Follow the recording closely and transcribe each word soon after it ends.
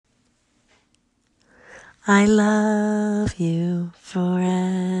I love you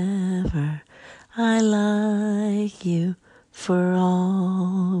forever. I like you for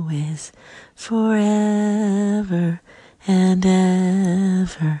always, forever and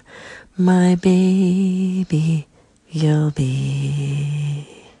ever. My baby, you'll be.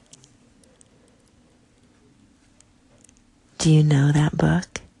 Do you know that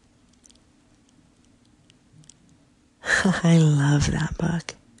book? I love that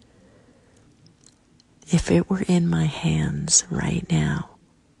book. If it were in my hands right now,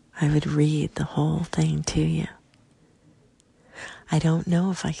 I would read the whole thing to you. I don't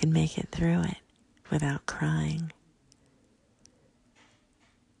know if I can make it through it without crying.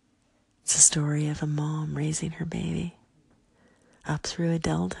 It's a story of a mom raising her baby up through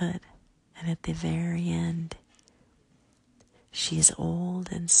adulthood, and at the very end, she's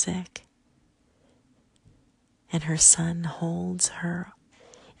old and sick, and her son holds her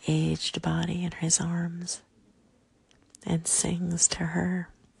aged body in his arms and sings to her,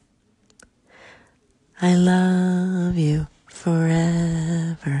 I love you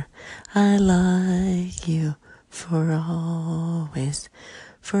forever. I like you for always,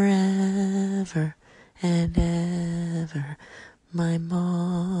 forever and ever. My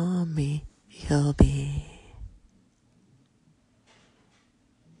mommy, you'll be.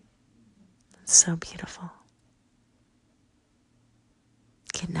 So beautiful.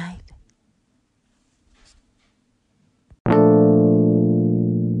 Good night.